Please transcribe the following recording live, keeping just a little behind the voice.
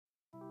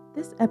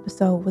This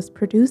episode was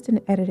produced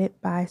and edited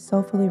by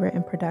Soulfully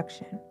Written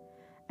Production.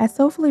 At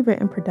Soulfully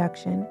Written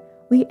Production,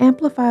 we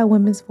amplify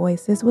women's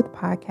voices with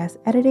podcast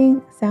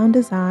editing, sound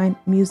design,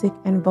 music,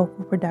 and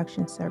vocal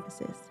production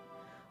services.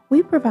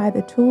 We provide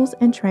the tools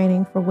and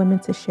training for women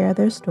to share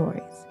their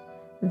stories,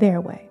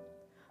 their way.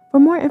 For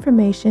more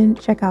information,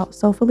 check out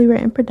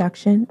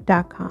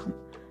soulfullywrittenproduction.com.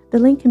 The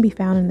link can be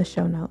found in the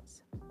show notes.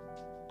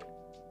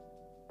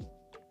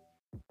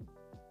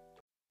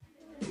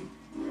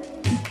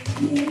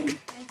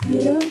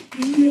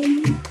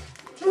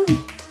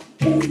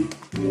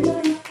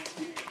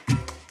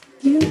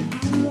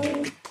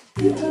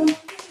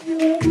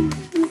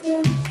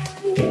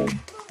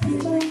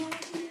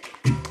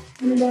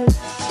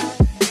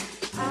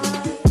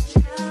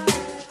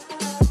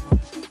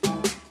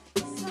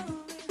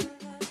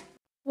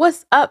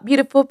 What's up,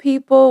 beautiful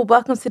people?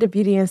 Welcome to the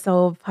Beauty and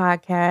Soul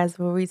podcast,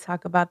 where we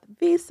talk about the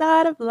B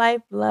side of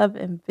life, love,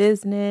 and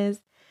business.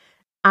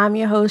 I'm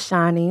your host,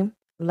 Shani.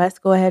 Let's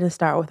go ahead and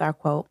start with our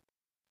quote.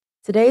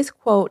 Today's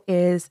quote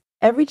is,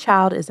 "Every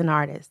child is an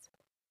artist.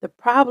 The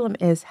problem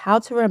is how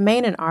to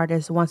remain an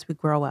artist once we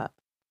grow up."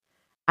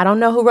 I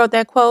don't know who wrote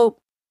that quote,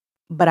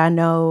 but I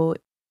know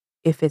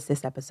it fits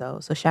this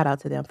episode. So shout out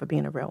to them for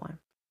being a real one.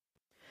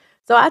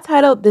 So I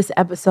titled this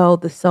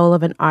episode, "The Soul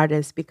of an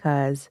Artist,"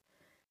 because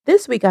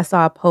this week I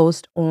saw a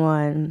post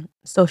on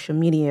social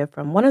media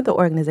from one of the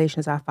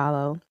organizations I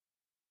follow.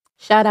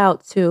 Shout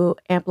out to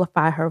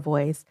Amplify Her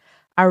Voice.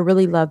 I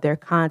really love their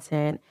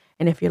content.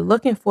 And if you're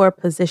looking for a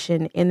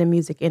position in the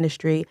music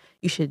industry,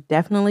 you should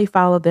definitely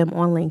follow them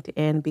on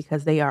LinkedIn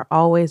because they are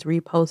always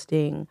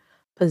reposting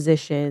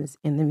positions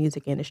in the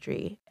music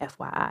industry,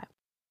 FYI.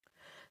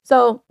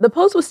 So the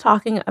post was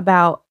talking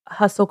about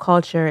hustle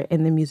culture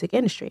in the music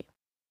industry.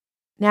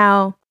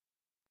 Now,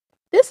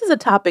 this is a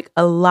topic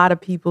a lot of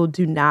people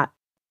do not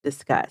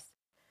discuss.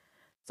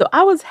 So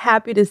I was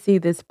happy to see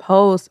this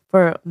post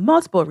for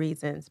multiple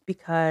reasons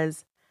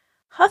because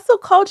hustle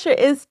culture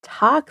is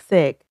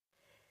toxic.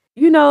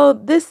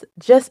 This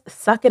just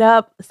suck it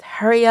up,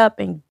 hurry up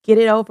and get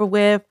it over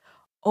with,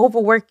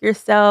 overwork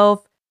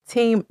yourself,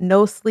 team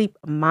no sleep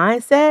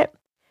mindset.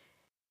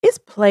 It's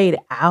played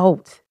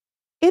out.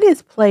 It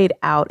is played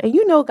out. And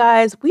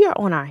guys, we are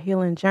on our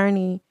healing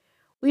journey.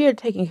 We are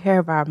taking care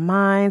of our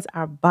minds,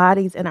 our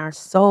bodies, and our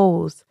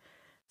souls.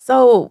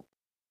 So,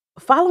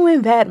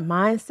 following that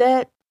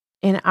mindset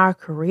in our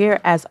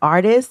career as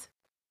artists,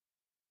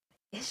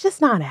 it's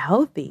just not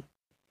healthy.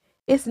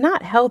 It's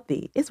not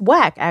healthy. It's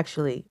whack,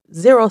 actually.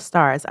 0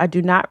 stars. I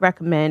do not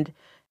recommend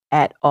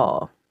at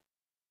all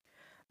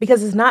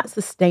because it's not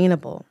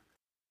sustainable.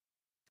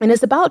 And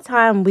it's about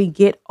time we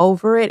get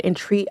over it and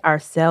treat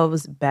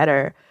ourselves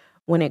better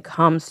when it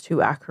comes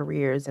to our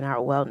careers and our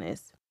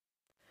wellness.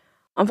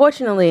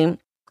 Unfortunately,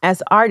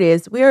 as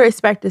artists, we are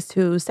expected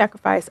to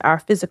sacrifice our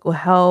physical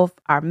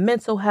health, our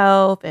mental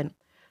health, and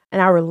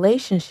our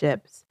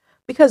relationships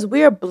because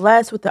we are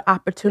blessed with the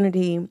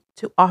opportunity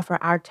to offer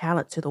our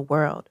talent to the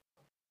world.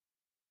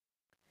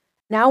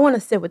 Now, I want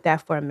to sit with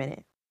that for a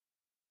minute.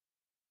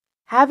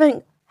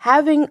 Having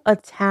a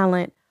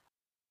talent,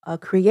 a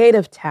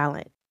creative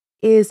talent,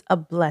 is a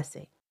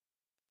blessing.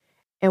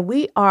 And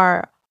we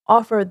are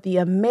offered the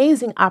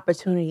amazing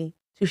opportunity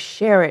to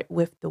share it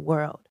with the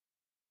world.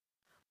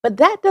 But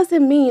that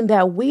doesn't mean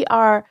that we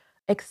are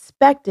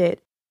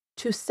expected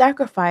to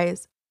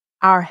sacrifice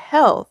our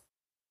health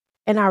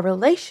and our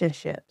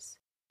relationships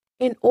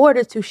in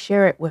order to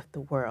share it with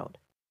the world.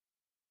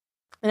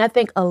 And I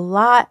think a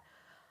lot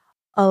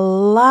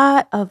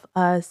of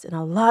us and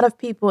a lot of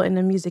people in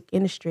the music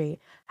industry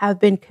have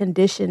been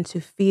conditioned to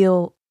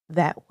feel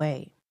that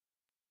way.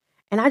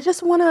 And I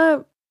just want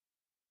to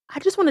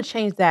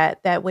change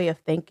that way of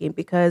thinking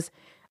because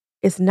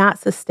it's not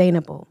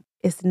sustainable.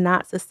 It's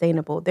not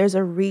sustainable. There's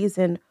a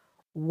reason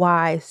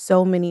why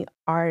so many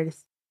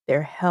artists,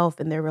 their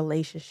health and their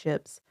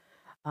relationships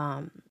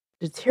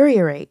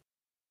deteriorate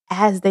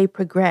as they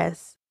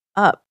progress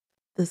up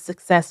the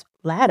success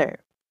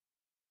ladder.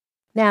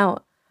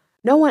 Now,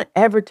 no one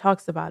ever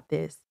talks about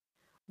this,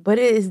 but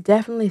it is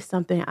definitely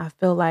something I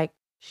feel like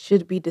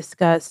should be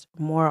discussed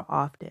more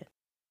often.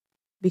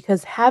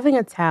 Because having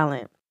a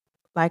talent,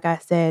 like I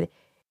said,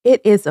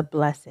 it is a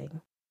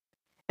blessing.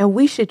 And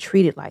we should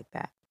treat it like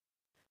that.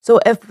 So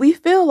if we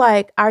feel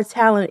like our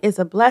talent is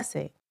a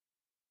blessing,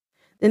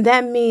 then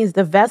that means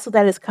the vessel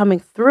that is coming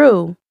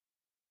through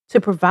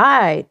to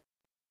provide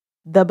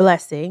the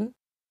blessing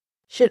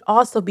should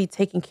also be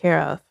taken care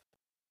of,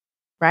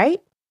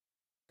 right?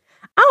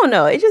 I don't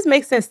know. It just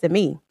makes sense to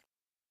me.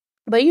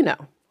 But who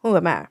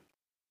am I?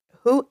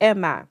 Who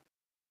am I?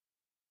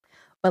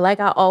 But like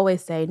I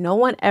always say, no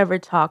one ever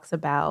talks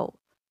about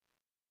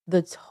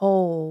the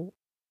toll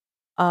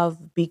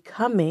of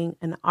becoming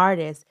an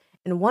artist.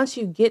 And once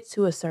you get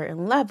to a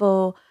certain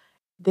level,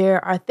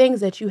 there are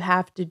things that you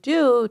have to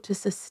do to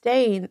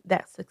sustain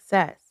that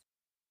success.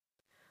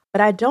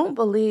 But I don't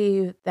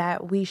believe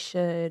that we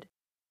should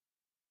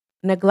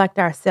neglect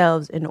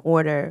ourselves in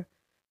order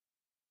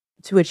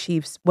to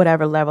achieve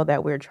whatever level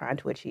that we're trying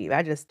to achieve.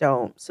 I just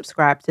don't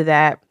subscribe to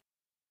that.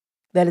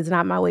 That is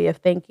not my way of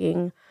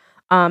thinking.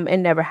 It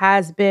never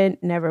has been,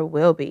 never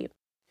will be.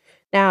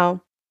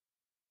 Now,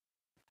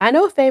 I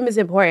know fame is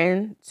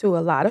important to a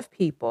lot of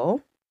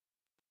people,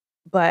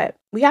 but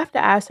we have to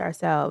ask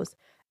ourselves,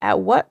 at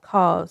what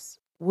cost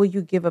will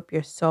you give up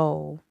your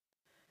soul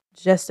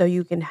just so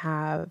you can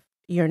have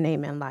your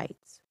name in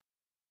lights?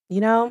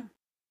 You know,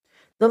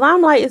 the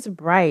limelight is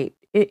bright.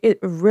 It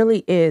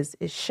really is.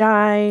 It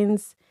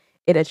shines.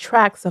 It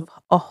attracts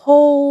a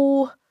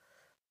whole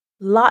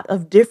lot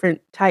of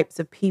different types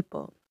of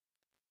people.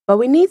 But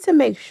we need to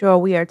make sure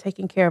we are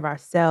taking care of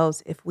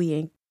ourselves if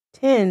we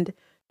intend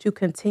to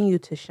continue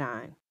to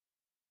shine.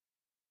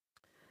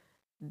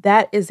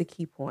 That is a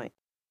key point.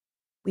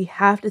 We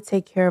have to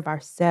take care of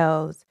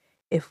ourselves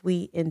if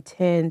we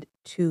intend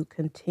to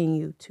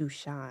continue to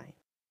shine.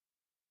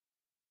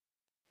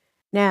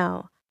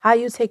 Now, how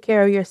you take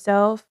care of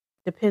yourself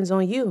depends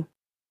on you.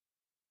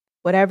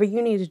 Whatever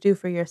you need to do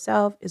for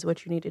yourself is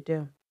what you need to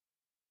do.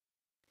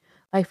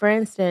 Like, for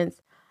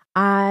instance,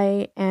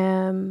 I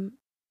am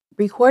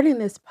recording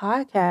this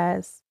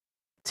podcast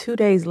 2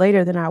 days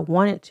later than I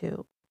wanted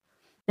to.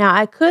 Now,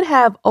 I could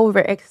have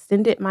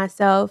overextended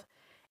myself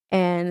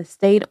and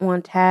stayed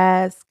on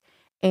task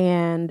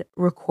and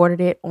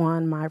recorded it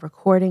on my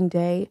recording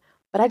day,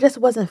 but I just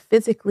wasn't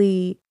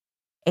physically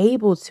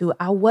able to.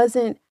 I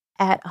wasn't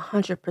at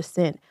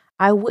 100%.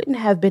 I wouldn't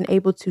have been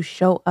able to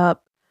show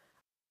up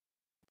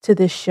to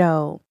this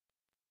show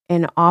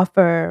and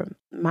offer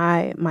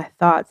my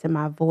thoughts and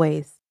my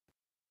voice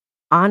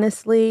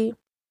honestly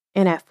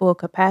and at full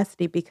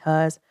capacity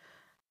because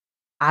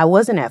I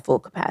wasn't at full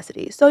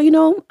capacity. So,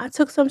 I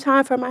took some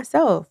time for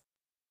myself.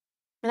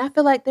 And I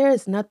feel like there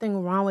is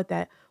nothing wrong with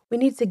that. We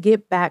need to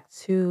get back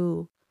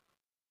to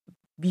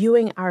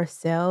viewing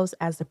ourselves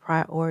as the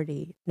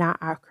priority, not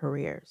our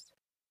careers.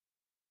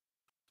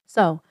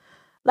 So,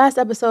 last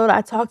episode,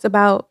 I talked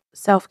about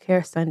self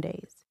care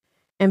Sundays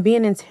and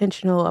being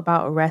intentional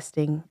about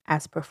resting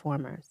as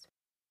performers.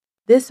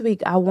 This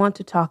week, I want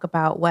to talk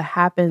about what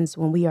happens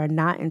when we are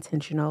not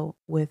intentional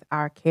with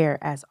our care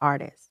as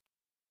artists.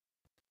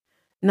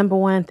 Number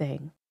one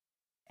thing,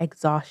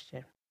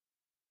 exhaustion.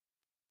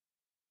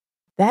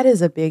 That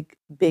is a big,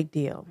 big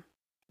deal.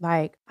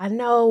 Like, I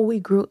know we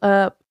grew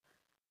up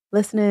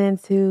listening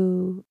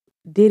to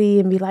Diddy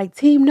and be like,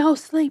 Team No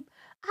Sleep.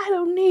 I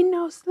don't need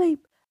no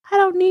sleep. I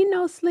don't need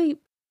no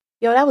sleep.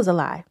 Yo, that was a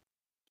lie.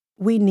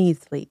 We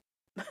need sleep.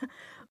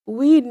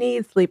 We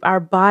need sleep. Our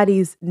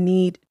bodies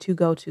need to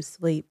go to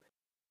sleep.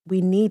 We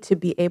need to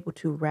be able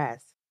to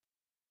rest.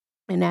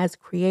 And as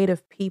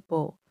creative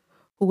people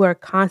who are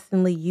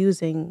constantly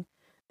using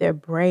their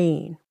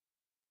brain,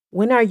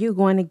 when are you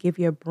going to give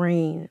your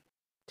brain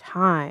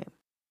time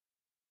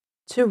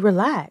to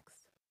relax?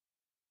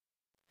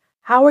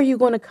 How are you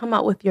going to come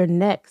out with your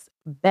next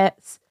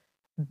best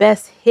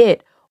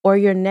hit or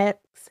your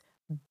next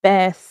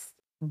best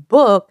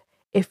book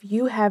if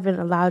you haven't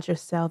allowed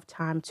yourself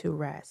time to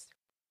rest?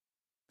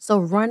 So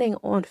running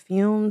on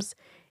fumes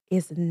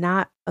is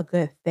not a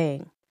good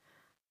thing.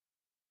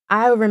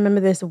 I remember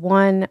this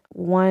one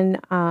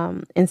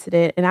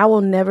incident, and I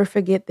will never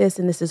forget this.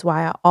 And this is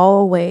why I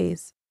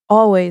always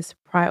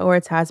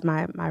prioritize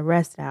my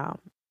rest now.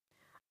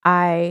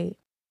 I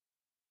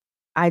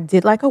I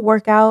did like a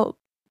workout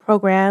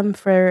program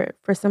for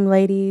some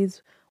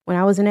ladies when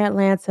I was in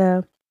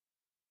Atlanta.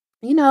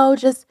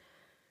 Just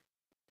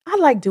I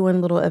like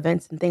doing little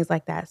events and things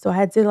like that. So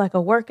I did like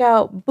a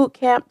workout boot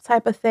camp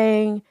type of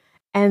thing.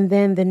 And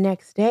then the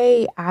next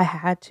day I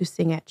had to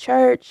sing at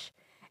church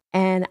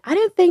and I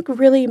didn't think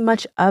really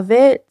much of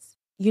it.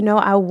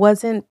 I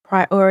wasn't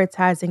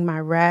prioritizing my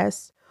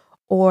rest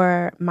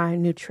or my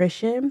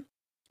nutrition.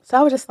 So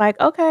I was just like,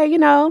 okay,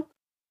 I'm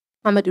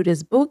gonna do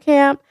this boot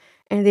camp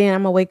and then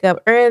I'm gonna wake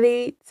up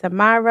early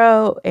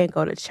tomorrow and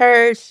go to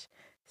church,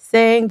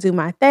 sing, do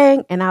my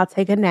thing, and I'll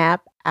take a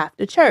nap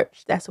after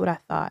church. That's what I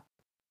thought.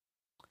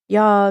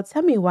 Y'all,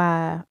 tell me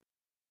why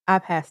I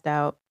passed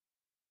out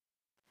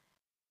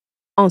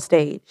on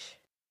stage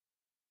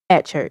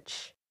at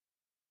church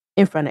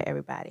in front of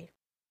everybody.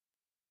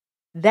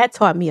 That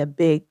taught me a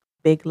big,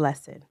 big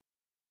lesson.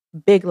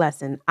 Big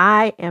lesson.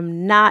 I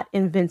am not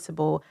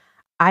invincible.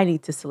 I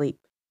need to sleep.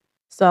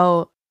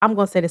 So I'm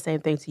going to say the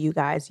same thing to you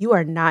guys. You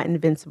are not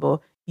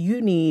invincible.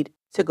 You need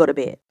to go to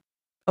bed.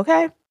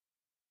 Okay?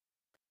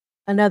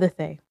 Another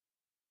thing.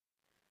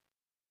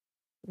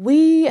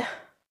 We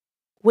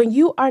when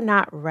you are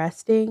not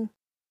resting,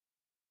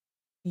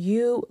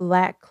 you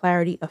lack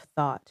clarity of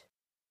thought.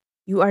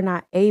 You are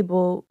not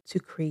able to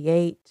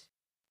create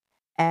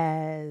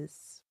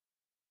as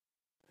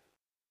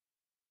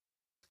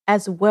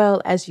as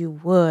well as you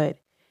would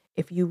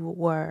if you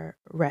were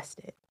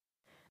rested.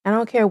 I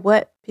don't care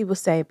what people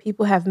say.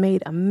 People have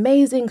made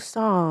amazing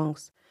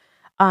songs.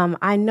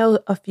 I know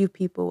a few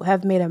people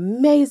have made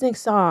amazing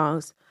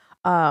songs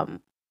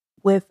um,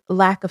 with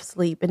lack of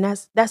sleep, and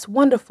that's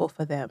wonderful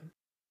for them.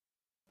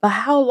 But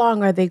how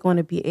long are they going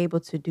to be able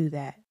to do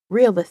that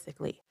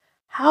realistically?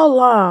 How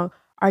long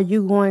are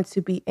you going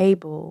to be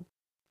able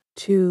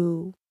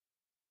to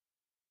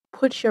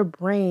put your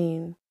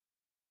brain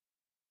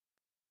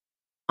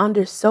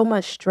under so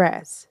much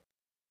stress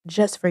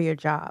just for your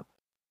job,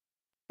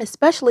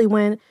 especially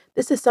when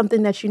this is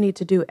something that you need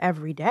to do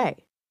every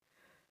day.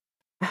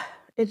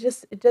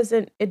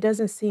 It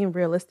doesn't seem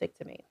realistic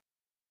to me.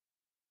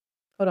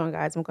 Hold on,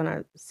 guys. I'm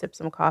gonna sip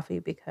some coffee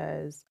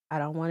because I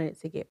don't want it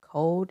to get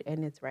cold,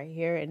 and it's right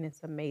here, and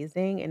it's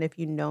amazing. And if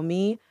you know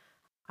me,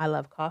 I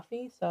love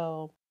coffee,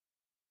 so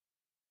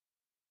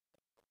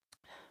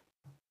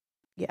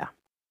yeah.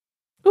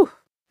 Ooh,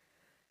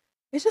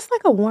 it's just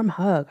like a warm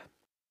hug.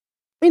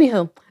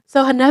 Anywho,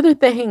 so another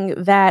thing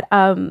that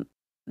a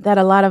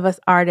lot of us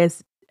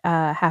artists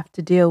have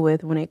to deal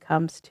with when it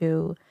comes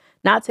to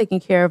not taking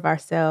care of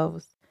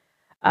ourselves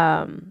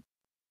um,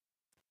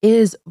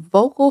 is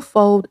vocal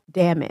fold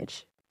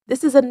damage.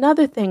 This is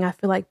another thing I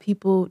feel like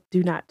people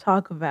do not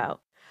talk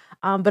about.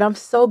 But I'm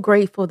so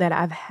grateful that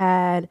I've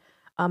had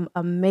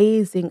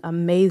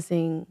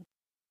amazing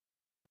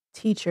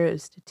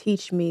teachers to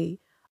teach me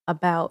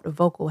about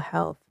vocal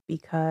health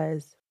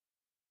because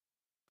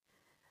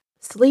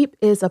sleep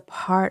is a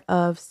part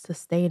of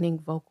sustaining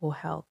vocal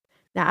health.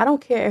 Now, I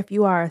don't care if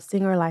you are a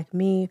singer like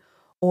me,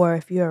 or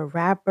if you're a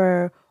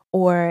rapper,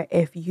 or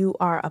if you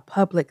are a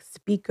public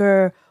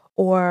speaker,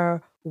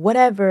 or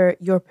whatever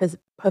your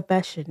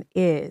profession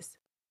is.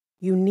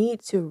 You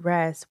need to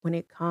rest when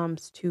it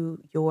comes to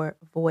your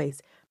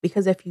voice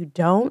because if you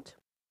don't,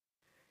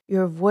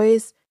 your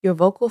voice, your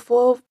vocal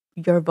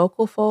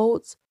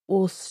folds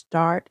will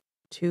start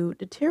to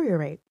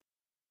deteriorate.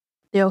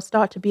 There'll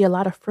start to be a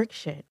lot of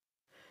friction,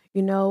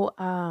 you know,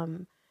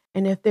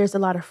 and if there's a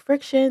lot of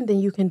friction, then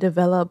you can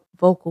develop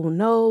vocal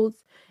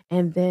nodes,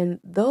 and then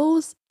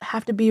those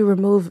have to be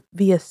removed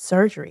via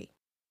surgery.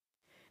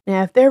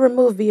 Now, if they're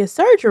removed via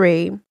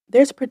surgery,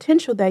 there's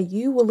potential that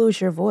you will lose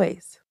your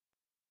voice.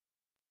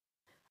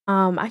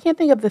 I can't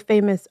think of the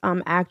famous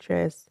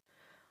actress,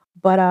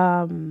 but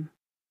oh,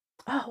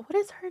 what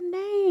is her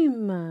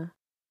name?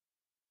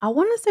 I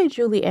want to say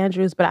Julie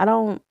Andrews, but I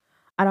don't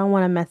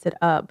want to mess it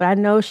up. But I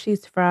know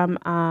she's from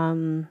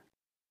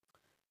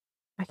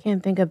I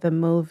can't think of the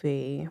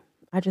movie.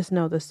 I just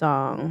know the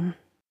song.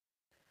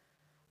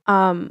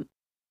 Um,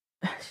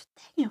 dang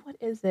it, what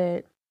is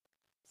it?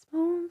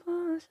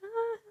 Spoonful of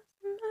sugar,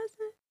 the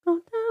medicine go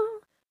down,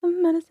 the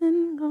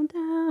medicine go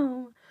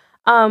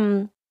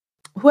down.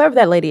 Whoever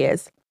that lady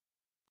is,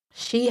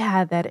 she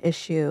had that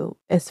issue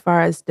as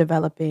far as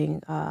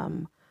developing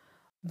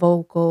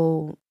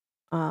vocal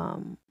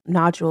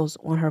nodules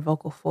on her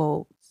vocal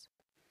folds,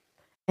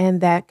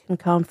 and that can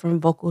come from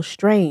vocal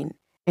strain.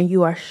 And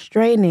you are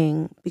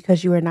straining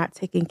because you are not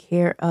taking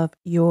care of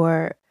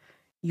your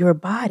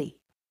body,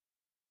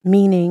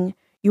 meaning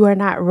you are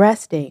not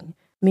resting,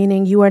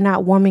 meaning you are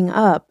not warming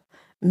up,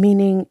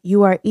 meaning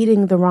you are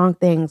eating the wrong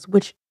things,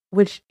 which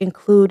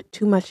include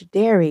too much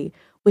dairy,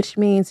 which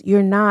means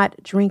you're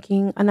not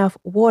drinking enough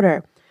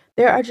water.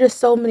 There are just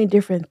so many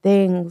different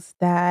things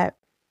that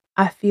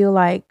I feel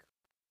like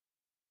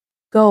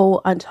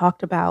go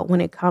untalked about when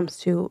it comes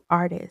to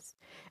artists.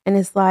 And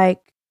it's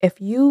like if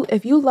you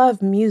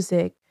love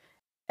music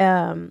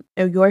or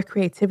your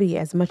creativity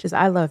as much as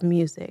I love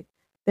music,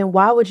 then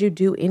why would you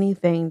do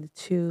anything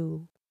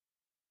to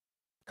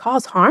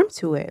cause harm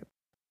to it,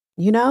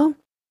 you know?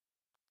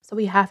 So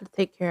we have to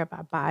take care of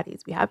our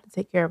bodies. We have to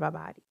take care of our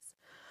bodies.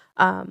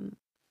 Um,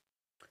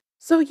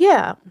 so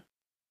yeah,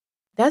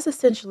 that's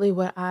essentially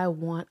what I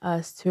want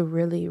us to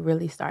really,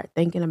 really start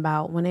thinking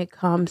about when it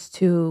comes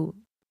to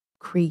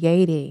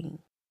creating.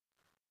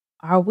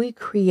 Are we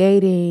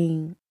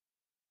creating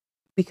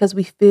because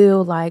we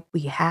feel like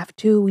we have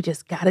to? We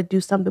just gotta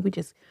do something.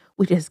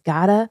 We just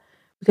gotta.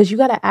 Because you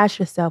gotta ask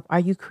yourself, are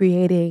you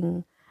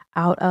creating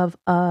out of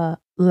a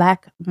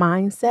lack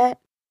mindset?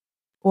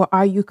 Or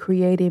are you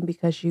creating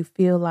because you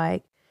feel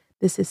like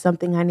this is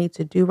something I need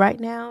to do right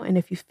now? And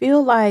if you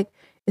feel like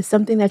it's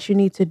something that you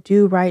need to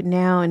do right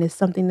now and it's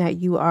something that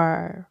you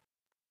are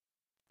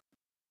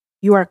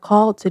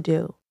called to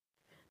do,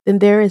 then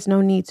there is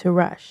no need to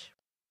rush,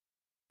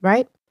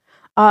 right?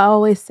 I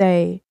always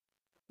say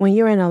when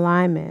you're in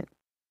alignment,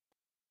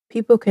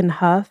 people can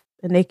huff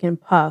and they can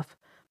puff,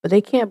 but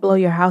they can't blow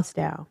your house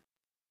down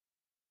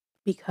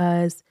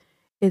because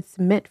it's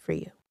meant for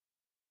you.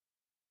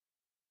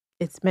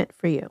 It's meant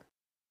for you.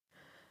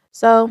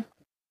 So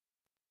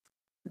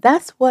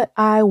that's what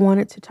I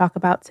wanted to talk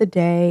about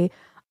today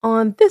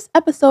on this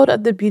episode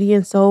of the Beauty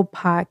and Soul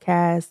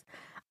podcast.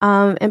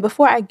 And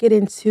before I get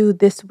into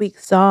this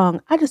week's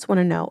song, I just want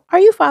to know, are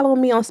you following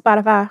me on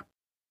Spotify?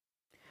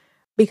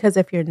 Because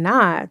if you're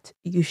not,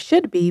 you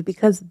should be,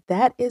 because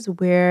that is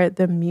where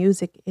the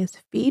music is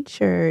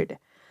featured.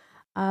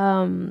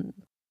 Um,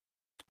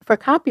 for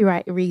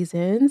copyright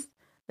reasons,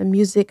 the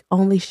music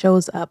only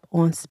shows up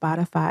on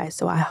Spotify.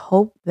 So I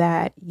hope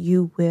that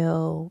you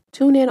will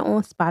tune in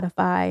on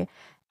Spotify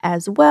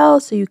as well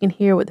so you can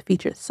hear what the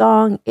featured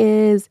song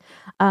is.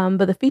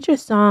 But the featured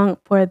song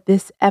for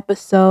this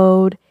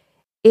episode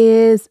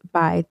is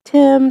by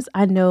Tim's.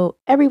 I know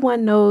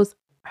everyone knows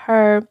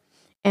her,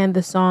 and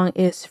the song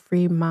is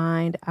Free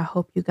Mind. I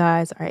hope you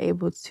guys are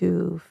able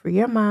to free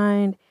your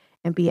mind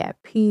and be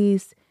at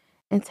peace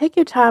and take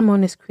your time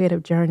on this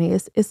creative journey.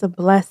 It's a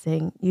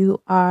blessing.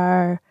 You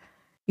are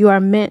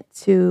meant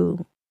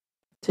to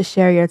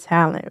share your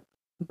talent,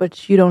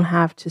 but you don't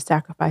have to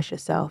sacrifice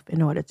yourself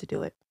in order to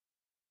do it.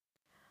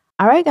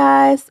 All right,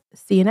 guys.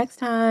 See you next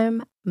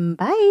time.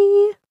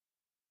 Bye.